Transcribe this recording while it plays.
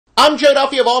I'm Joe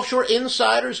Duffy of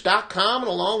OffshoreInsiders.com, and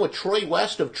along with Troy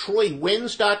West of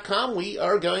TroyWins.com, we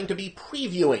are going to be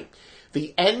previewing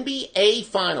the NBA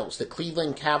Finals, the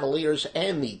Cleveland Cavaliers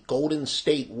and the Golden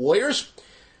State Warriors.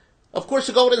 Of course,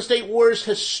 the Golden State Warriors,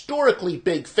 historically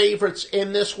big favorites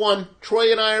in this one.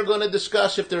 Troy and I are going to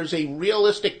discuss if there's a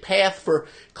realistic path for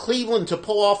Cleveland to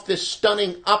pull off this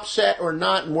stunning upset or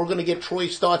not, and we're going to get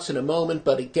Troy's thoughts in a moment.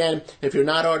 But again, if you're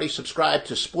not already subscribed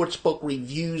to Sportsbook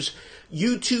Reviews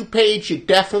YouTube page, you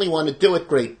definitely want to do it.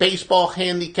 Great baseball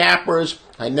handicappers.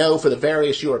 I know for the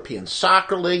various European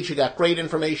soccer leagues, you got great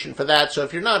information for that. So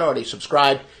if you're not already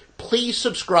subscribed, please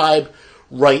subscribe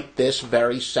right this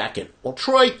very second. Well,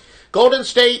 Troy, Golden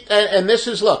State, and this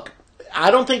is, look, I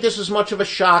don't think this is much of a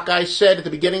shock. I said at the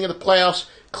beginning of the playoffs,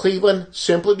 Cleveland,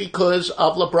 simply because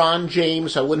of LeBron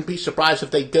James. I wouldn't be surprised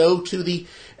if they go to the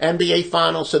NBA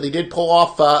Finals. So they did pull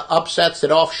off upsets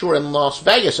that Offshore in Las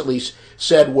Vegas, at least,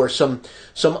 said were some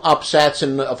upsets.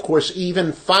 And, of course,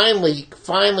 even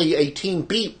finally a team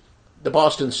beat the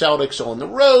Boston Celtics on the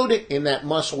road in that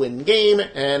must-win game,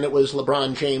 and it was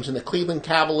LeBron James and the Cleveland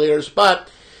Cavaliers. But,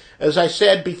 as I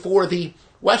said before, the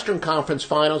Western Conference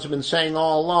Finals, have been saying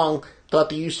all along, thought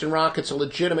the Houston Rockets a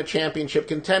legitimate championship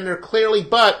contender, clearly,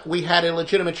 but we had a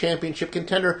legitimate championship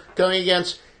contender going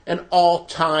against an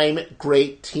all-time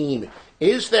great team.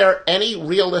 Is there any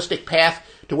realistic path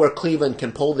to where Cleveland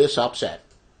can pull this upset?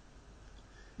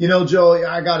 You know, Joe,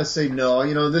 I got to say no.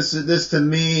 You know, this to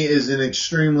me is an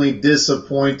extremely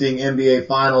disappointing NBA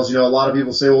Finals. You know, a lot of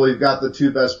people say, well, you've got the two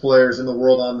best players in the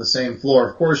world on the same floor.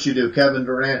 Of course you do, Kevin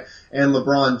Durant and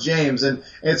LeBron James, and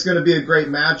it's going to be a great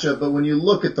matchup. But when you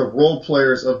look at the role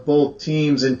players of both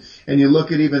teams and you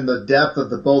look at even the depth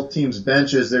of the both teams'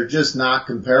 benches, they're just not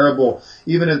comparable.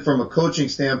 Even from a coaching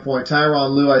standpoint,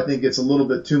 Tyronn Lue, I think, gets a little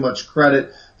bit too much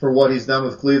credit for what he's done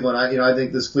with Cleveland. I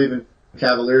think this Cleveland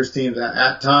Cavaliers team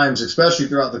at times, especially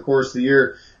throughout the course of the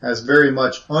year, has very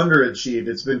much underachieved.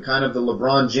 It's been kind of the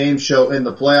LeBron James show in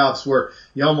the playoffs where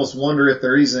you almost wonder if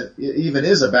there even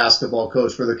is a basketball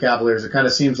coach for the Cavaliers. It kind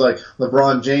of seems like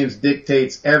LeBron James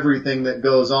dictates everything that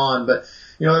goes on. But,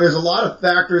 you know, there's a lot of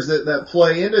factors that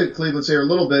play into Cleveland's here a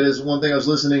little bit. Is one thing I was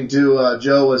listening to,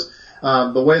 Joe, was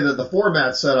the way that the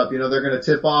format's set up. You know, they're going to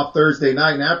tip off Thursday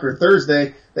night, and after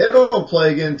Thursday, they don't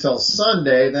play again until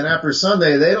Sunday. Then after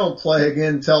Sunday, they don't play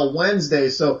again until Wednesday.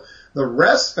 So the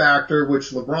rest factor, which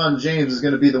LeBron James is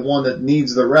going to be the one that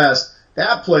needs the rest,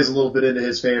 that plays a little bit into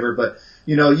his favor. But,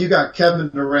 you know, you got Kevin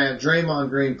Durant, Draymond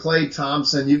Green, Klay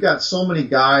Thompson. You've got so many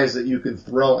guys that you can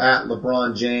throw at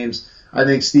LeBron James. I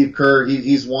think Steve Kerr,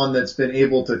 he's one that's been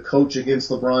able to coach against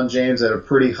LeBron James at a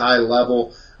pretty high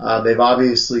level. They've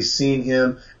obviously seen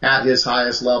him at his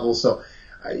highest level. So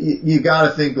you got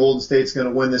to think Golden State's going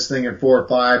to win this thing in 4 or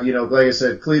 5. You know, like I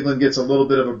said, Cleveland gets a little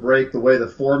bit of a break the way the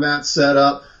format's set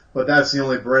up, but that's the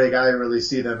only break I really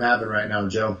see them having right now,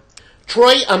 Joe.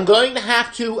 Troy, I'm going to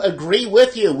have to agree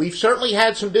with you. We've certainly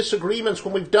had some disagreements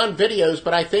when we've done videos,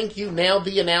 but I think you nailed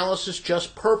the analysis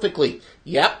just perfectly.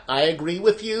 Yep, I agree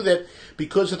with you that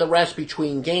because of the rest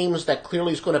between games, that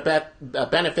clearly is going to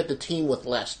benefit the team with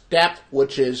less depth,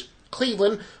 which is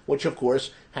Cleveland, which of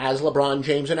course has LeBron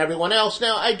James and everyone else.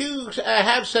 Now, I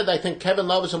have said that I think Kevin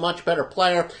Love is a much better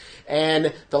player,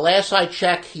 and the last I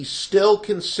checked, he's still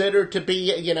considered to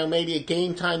be, you know, maybe a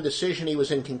game-time decision. He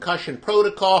was in concussion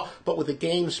protocol, but with the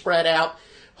game spread out,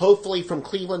 hopefully from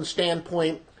Cleveland's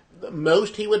standpoint,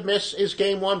 most he would miss is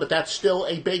game one, but that's still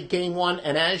a big game one.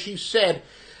 And as you said,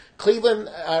 Cleveland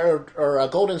or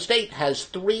Golden State has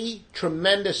 3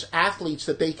 tremendous athletes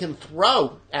that they can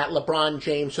throw at LeBron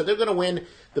James, so they're going to win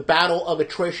the battle of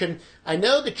attrition. I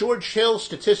know that George Hill,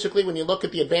 statistically, when you look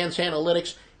at the advanced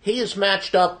analytics, he is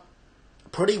matched up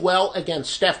pretty well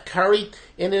against Steph Curry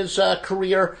in his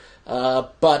career.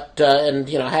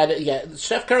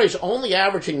 Steph Curry's only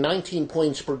averaging 19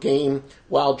 points per game,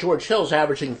 while George Hill's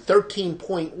averaging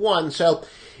 13.1. So,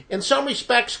 in some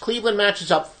respects, Cleveland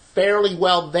matches up fairly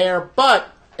well there, but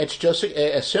it's just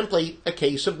simply a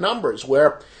case of numbers,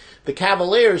 where the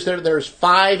Cavaliers, there's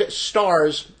 5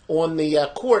 stars on the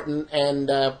court, and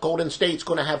Golden State's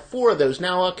going to have 4 of those.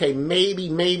 Now, okay, maybe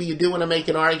you do want to make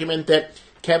an argument that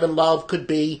Kevin Love could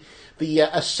be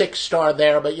a 6th star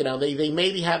there, but, you know, they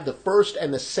maybe have the 1st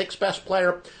and the 6th best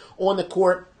player on the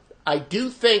court. I do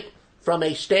think from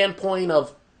a standpoint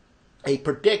of a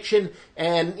prediction,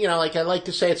 and, you know, like I like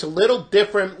to say, it's a little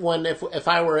different when if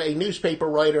I were a newspaper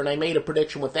writer and I made a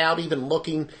prediction without even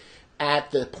looking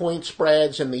at the point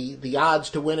spreads and the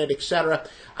odds to win it, etc.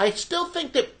 I still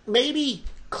think that maybe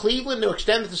Cleveland to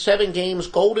extend it to 7 games,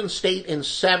 Golden State in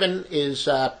 7 is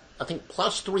I think,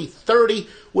 plus 330,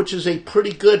 which is a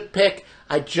pretty good pick.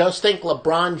 I just think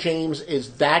LeBron James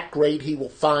is that great. He will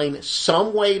find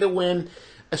some way to win,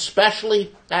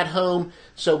 especially at home.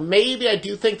 So maybe I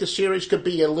do think the series could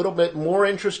be a little bit more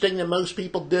interesting than most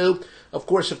people do. Of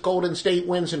course, if Golden State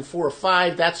wins in 4 or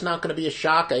 5, that's not going to be a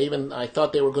shock. I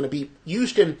thought they were going to beat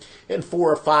Houston in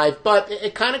 4 or 5. But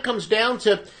it kind of comes down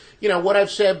to, what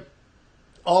I've said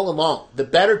all along. The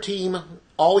better team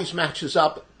always matches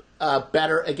up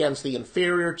better against the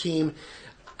inferior team.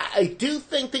 I do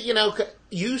think that,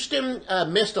 Houston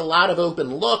missed a lot of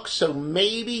open looks, so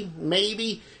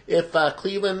maybe if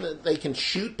Cleveland, they can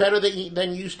shoot better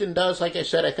than Houston does. Like I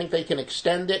said, I think they can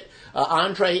extend it.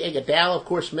 Andre Iguodala, of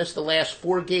course, missed the last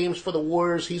 4 games for the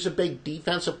Warriors. He's a big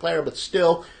defensive player, but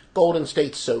still, Golden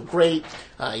State's so great.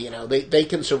 They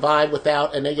can survive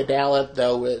without an Iguodala,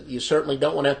 though you certainly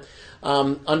don't want to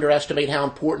underestimate how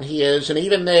important he is. And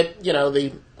even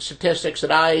the statistics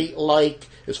that I like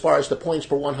as far as the points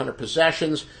per 100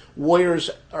 possessions, Warriors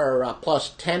are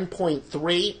plus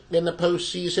 10.3 in the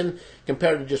postseason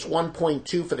compared to just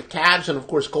 1.2 for the Cavs. And, of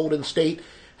course, Golden State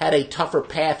had a tougher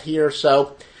path here.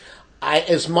 So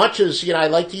as much as, I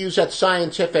like to use that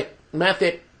scientific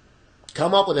method,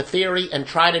 come up with a theory and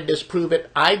try to disprove it,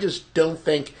 I just don't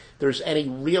think there's any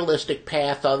realistic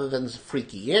path other than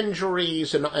freaky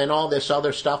injuries and all this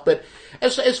other stuff. But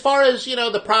as far as,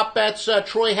 the prop bets,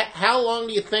 Troy, how long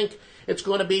do you think it's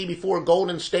going to be before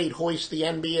Golden State hoists the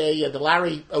NBA, the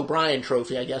Larry O'Brien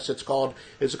Trophy, I guess it's called?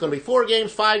 Is it going to be 4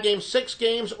 games, 5 games, 6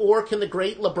 games, or can the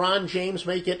great LeBron James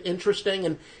make it interesting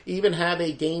and even have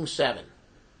a Game 7?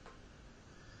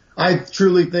 I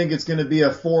truly think it's going to be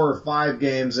a 4 or 5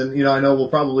 games, and I know we'll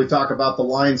probably talk about the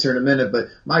lines here in a minute, but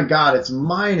my God, it's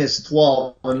minus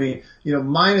 12. I mean,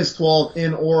 minus 12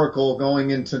 in Oracle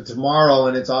going into tomorrow,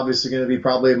 and it's obviously going to be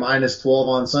probably minus 12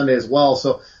 on Sunday as well.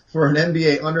 So for an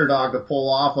NBA underdog to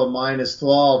pull off a minus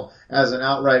 12 as an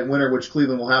outright winner, which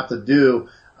Cleveland will have to do,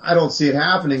 I don't see it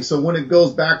happening. So when it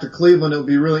goes back to Cleveland, it'll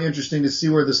be really interesting to see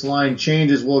where this line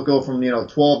changes. Will it go from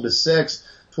 12 to 6,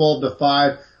 12 to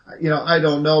 5? I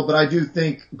don't know, but I do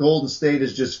think Golden State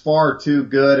is just far too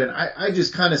good. And I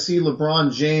just kind of see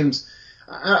LeBron James,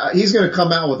 he's going to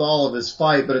come out with all of his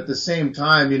fight, but at the same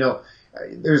time,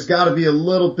 there's got to be a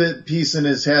little bit piece in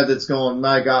his head that's going,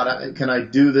 my God, can I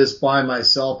do this by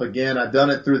myself again? I've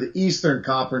done it through the Eastern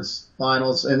Conference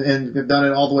Finals and done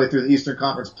it all the way through the Eastern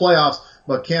Conference playoffs,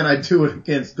 but can I do it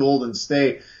against Golden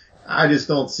State? I just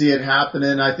don't see it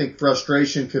happening. I think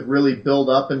frustration could really build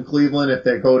up in Cleveland if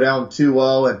they go down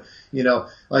 2-0. And,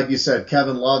 like you said,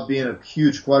 Kevin Love being a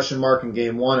huge question mark in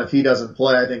Game 1. If he doesn't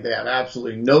play, I think they have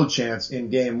absolutely no chance in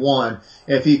Game 1.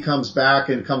 If he comes back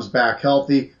and comes back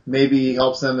healthy, maybe he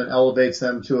helps them and elevates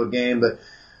them to a game. But,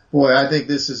 boy, I think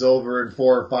this is over in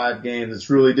 4 or 5 games.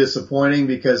 It's really disappointing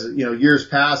because, years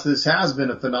past, this has been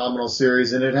a phenomenal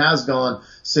series, and it has gone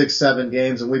 6, 7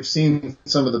 games. And we've seen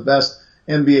some of the best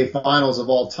NBA Finals of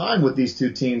all time with these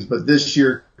two teams, but this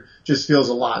year just feels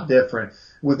a lot different.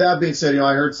 With that being said,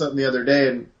 I heard something the other day,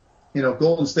 and,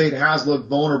 Golden State has looked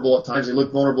vulnerable at times. They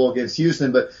looked vulnerable against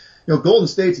Houston, but, Golden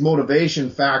State's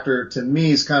motivation factor to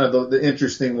me is kind of the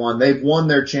interesting one. They've won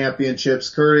their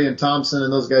championships. Curry and Thompson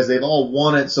and those guys, they've all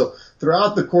won it. So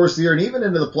throughout the course of the year and even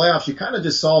into the playoffs, you kind of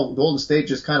just saw Golden State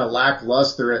just kind of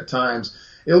lackluster at times.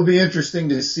 It'll be interesting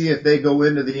to see if they go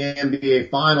into the NBA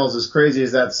Finals, as crazy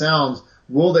as that sounds.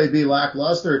 Will they be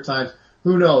lackluster at times?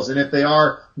 Who knows? And if they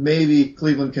are, maybe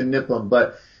Cleveland can nip them.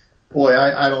 But, boy,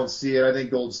 I don't see it. I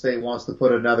think Golden State wants to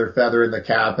put another feather in the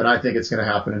cap, and I think it's going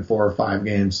to happen in 4 or 5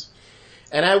 games.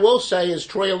 And I will say, as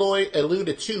Troy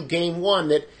alluded to, Game 1,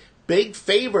 that big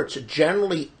favorites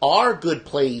generally are good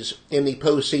plays in the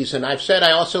postseason. I've said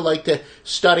I also like to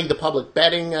study the public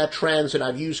betting trends, and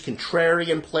I've used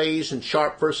contrarian plays and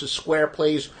sharp versus square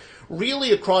plays.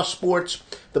 Really, across sports,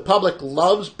 the public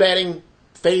loves betting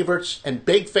favorites and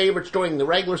big favorites during the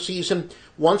regular season.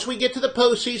 Once we get to the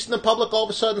postseason, the public all of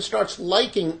a sudden starts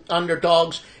liking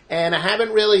underdogs, and I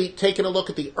haven't really taken a look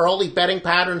at the early betting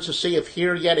patterns to see if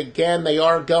here yet again they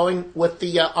are going with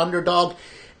the underdog,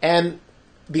 and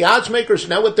the odds makers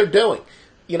know what they're doing.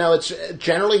 It's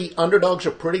generally underdogs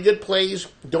are pretty good plays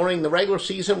during the regular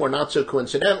season, where not so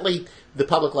coincidentally the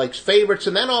public likes favorites,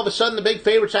 and then all of a sudden the big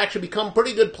favorites actually become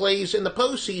pretty good plays in the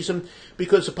postseason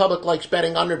because the public likes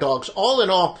betting underdogs. All in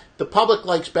all, the public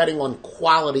likes betting on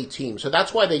quality teams, so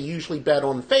that's why they usually bet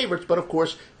on favorites. But of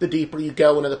course, the deeper you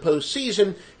go into the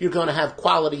postseason, you're going to have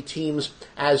quality teams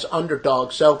as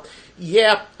underdogs. So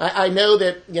yeah, I know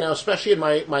that, especially in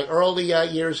my early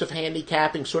years of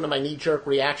handicapping, sort of my knee-jerk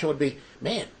reaction would be,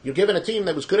 man, you're giving a team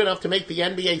that was good enough to make the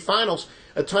NBA Finals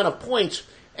a ton of points,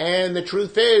 And the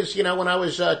truth is, when I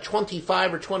was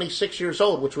 25 or 26 years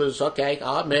old, which was, okay,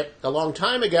 I'll admit, a long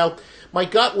time ago, my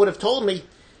gut would have told me,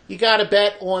 you got to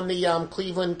bet on the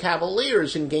Cleveland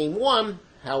Cavaliers in Game 1.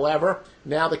 However,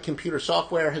 now the computer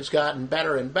software has gotten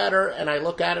better and better, and I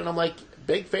look at it and I'm like,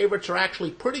 big favorites are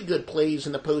actually pretty good plays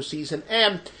in the postseason.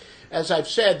 And as I've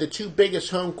said, the two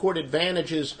biggest home court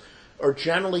advantages are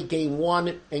generally Game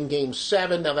 1 and Game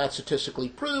 7. Now, that's statistically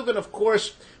proven. Of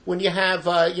course, when you have,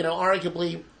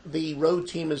 arguably the road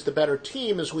team is the better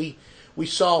team, as we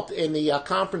saw in the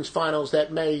conference finals,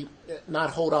 that may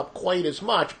not hold up quite as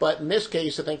much. But in this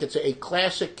case, I think it's a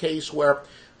classic case where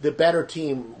the better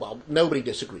team, well, nobody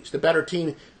disagrees. The better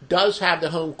team does have the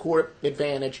home court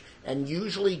advantage, and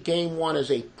usually Game 1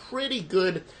 is a pretty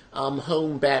good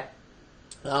home bet.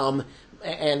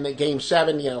 And the Game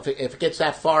 7, if it gets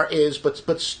that far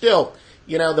but still,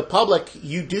 the public,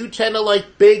 you do tend to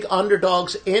like big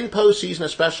underdogs in postseason,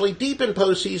 especially deep in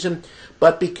postseason,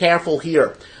 but be careful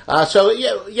here.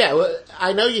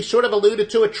 I know you sort of alluded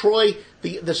to it, Troy.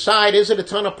 The side isn't a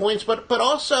ton of points, but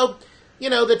also,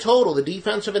 the total, the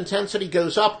defensive intensity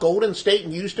goes up. Golden State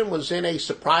and Houston was in a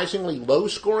surprisingly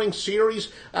low-scoring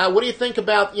series. What do you think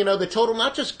about, the total,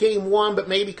 not just Game 1, but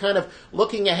maybe kind of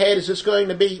looking ahead? Is this going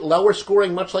to be lower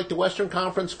scoring, much like the Western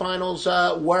Conference Finals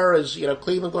were? Is,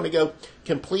 Cleveland going to go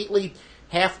completely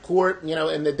half court?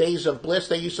 In the days of Bliss,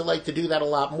 they used to like to do that a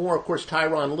lot more. Of course,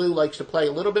 Tyronn Lue likes to play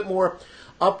a little bit more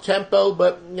up-tempo,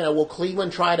 but, will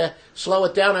Cleveland try to slow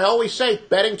it down? I always say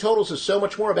betting totals is so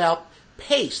much more about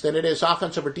pace than it is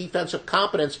offensive or defensive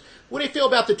competence. What do you feel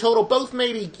about the total? Both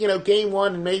maybe, Game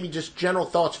 1 and maybe just general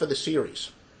thoughts for the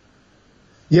series.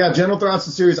 Yeah, general thoughts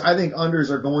of the series. I think unders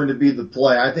are going to be the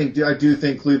play. I do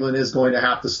think Cleveland is going to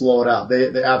have to slow it out.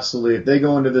 They absolutely, if they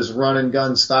go into this run and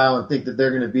gun style and think that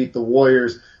they're going to beat the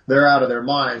Warriors, they're out of their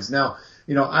minds. Now,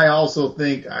 I also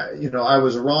think, I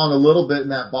was wrong a little bit in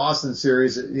that Boston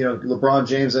series. LeBron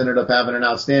James ended up having an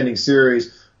outstanding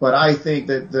series, but I think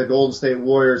that the Golden State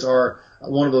Warriors are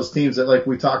one of those teams that, like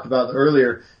we talked about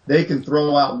earlier, they can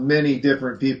throw out many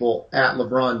different people at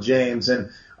LeBron James. And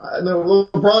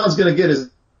LeBron's going to get his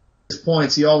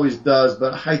points. He always does.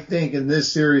 But I think in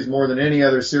this series, more than any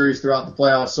other series throughout the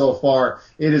playoffs so far,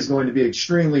 it is going to be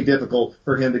extremely difficult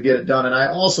for him to get it done. And I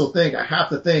also have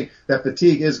to think that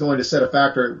fatigue is going to set a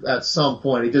factor at some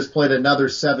point. He just played another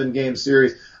 7-game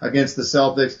series against the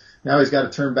Celtics. Now he's got to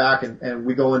turn back, and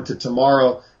we go into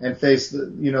tomorrow and face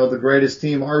the greatest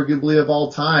team arguably of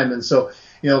all time. And so,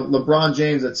 LeBron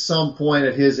James at some point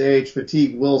at his age,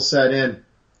 fatigue will set in.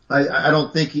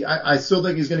 I still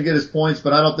think he's going to get his points,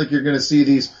 but I don't think you're going to see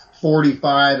these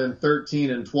 45 and 13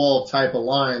 and 12 type of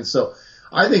lines. So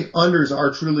I think unders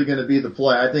are truly going to be the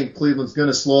play. I think Cleveland's going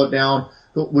to slow it down,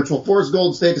 which will force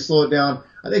Golden State to slow it down.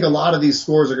 I think a lot of these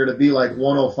scores are going to be like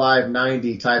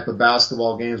 105-90 type of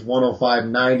basketball games,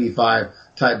 105-95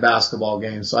 type basketball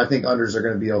games. So I think unders are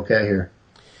going to be okay here.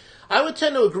 I would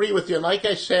tend to agree with you. And like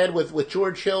I said, with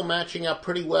George Hill matching up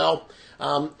pretty well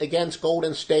against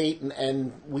Golden State,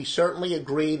 and we certainly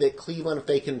agree that Cleveland, if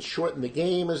they can shorten the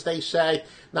game, as they say,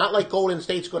 not like Golden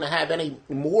State's going to have any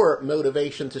more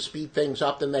motivation to speed things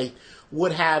up than they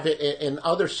would have in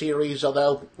other series,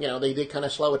 although, they did kind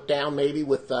of slow it down maybe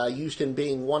with Houston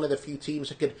being one of the few teams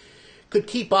that could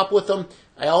keep up with them.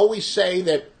 I always say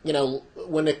that,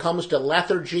 when it comes to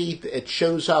lethargy, it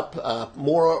shows up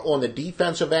more on the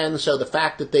defensive end, so the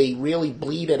fact that they really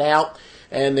bleed it out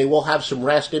and they will have some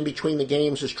rest in between the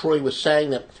games, as Troy was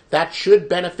saying, that should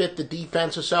benefit the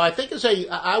defenses. So I think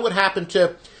I would happen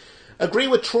to agree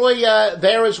with Troy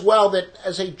there as well, that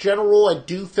as a general rule, I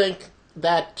do think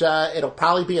that it'll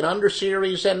probably be an under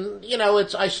series, and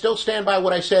I still stand by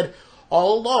what I said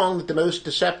all along, that the most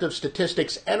deceptive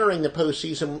statistics entering the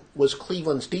postseason was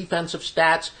Cleveland's defensive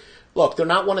stats. Look, they're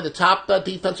not one of the top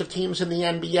defensive teams in the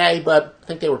NBA, but I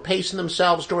think they were pacing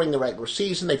themselves during the regular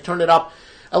season. They've turned it up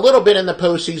a little bit in the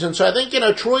postseason, so I think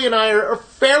Troy and I are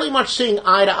fairly much seeing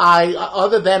eye to eye.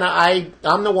 Other than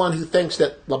I'm the one who thinks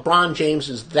that LeBron James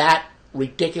is that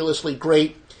ridiculously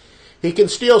great. He can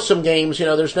steal some games.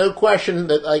 There's no question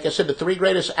that, like I said, the three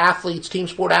greatest athletes, team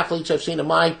sport athletes I've seen in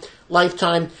my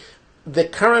lifetime, the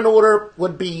current order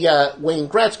would be Wayne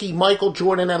Gretzky, Michael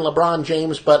Jordan, and LeBron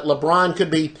James, but LeBron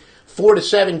could be 4 to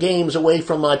 7 games away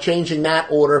from changing that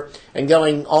order and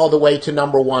going all the way to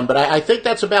number 1. But I think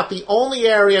that's about the only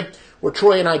area where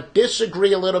Troy and I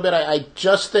disagree a little bit. I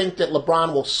just think that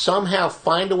LeBron will somehow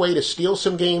find a way to steal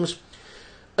some games,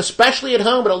 especially at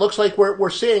home, but it looks like we're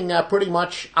seeing pretty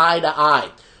much eye to eye.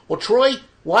 Well, Troy,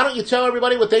 why don't you tell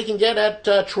everybody what they can get at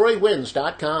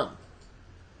TroyWins.com?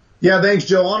 Yeah, thanks,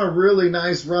 Joe. On a really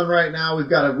nice run right now. We've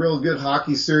got a real good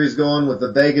hockey series going with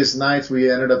the Vegas Knights.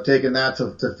 We ended up taking that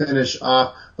to finish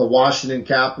off the Washington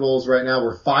Capitals. Right now,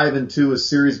 we're 5-2 with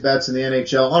series bets in the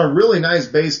NHL. On a really nice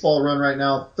baseball run right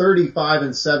now,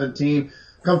 35-17.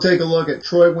 Come take a look at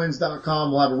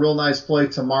TroyWins.com. We'll have a real nice play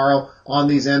tomorrow on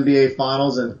these NBA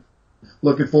Finals, and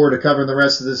looking forward to covering the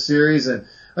rest of this series. And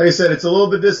like I said, it's a little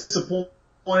bit disappointing.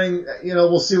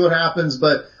 We'll see what happens,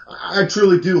 but I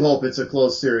truly do hope it's a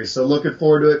close series. So looking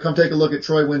forward to it. Come take a look at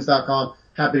TroyWins.com.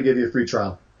 Happy to give you a free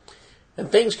trial. And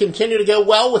things continue to go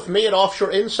well with me at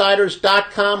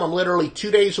OffshoreInsiders.com. I'm literally 2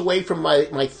 days away from my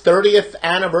 30th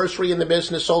anniversary in the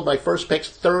business. Sold my first picks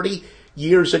 30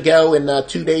 years ago in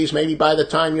 2 days, maybe by the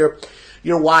time you're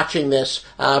watching this.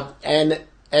 And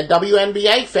at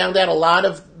WNBA, found out a lot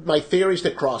of my theories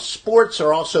that cross sports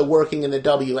are also working in the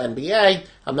WNBA.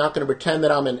 I'm not going to pretend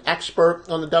that I'm an expert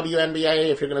on the WNBA.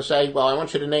 If you're going to say, well, I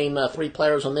want you to name 3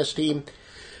 players on this team.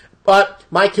 But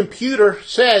my computer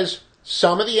says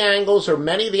some of the angles or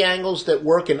many of the angles that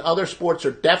work in other sports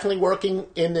are definitely working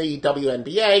in the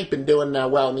WNBA. Been doing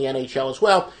well in the NHL as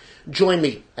well. Join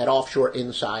me at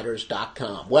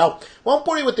OffshoreInsiders.com. Well, won't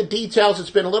bore you with the details.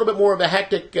 It's been a little bit more of a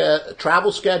hectic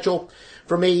travel schedule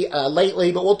for me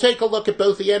lately, but we'll take a look at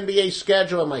both the NBA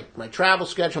schedule and my travel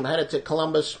schedule. I'm headed to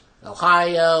Columbus,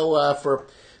 Ohio, for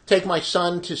take my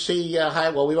son to see,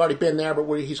 well, we've already been there, but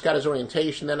he's got his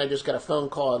orientation. Then I just got a phone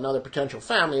call, another potential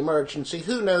family emergency.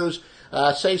 Who knows?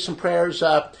 Say some prayers,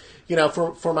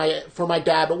 for my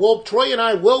dad. But Troy and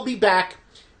I will be back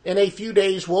in a few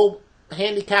days. We'll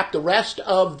handicap the rest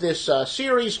of this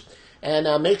series,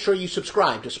 and make sure you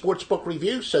subscribe to Sportsbook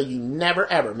Review so you never,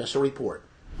 ever miss a report.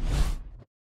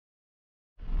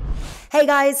 Hey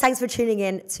guys, thanks for tuning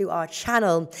in to our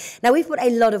channel. Now, we've put a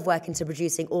lot of work into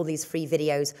producing all these free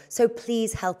videos, so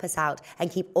please help us out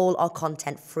and keep all our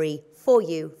content free for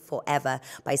you forever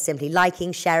by simply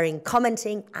liking, sharing,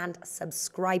 commenting, and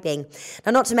subscribing.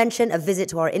 Now, not to mention, a visit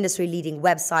to our industry-leading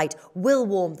website will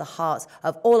warm the hearts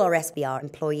of all our SBR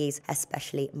employees,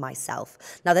 especially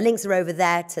myself. Now, the links are over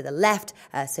there to the left,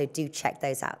 so do check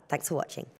those out. Thanks for watching.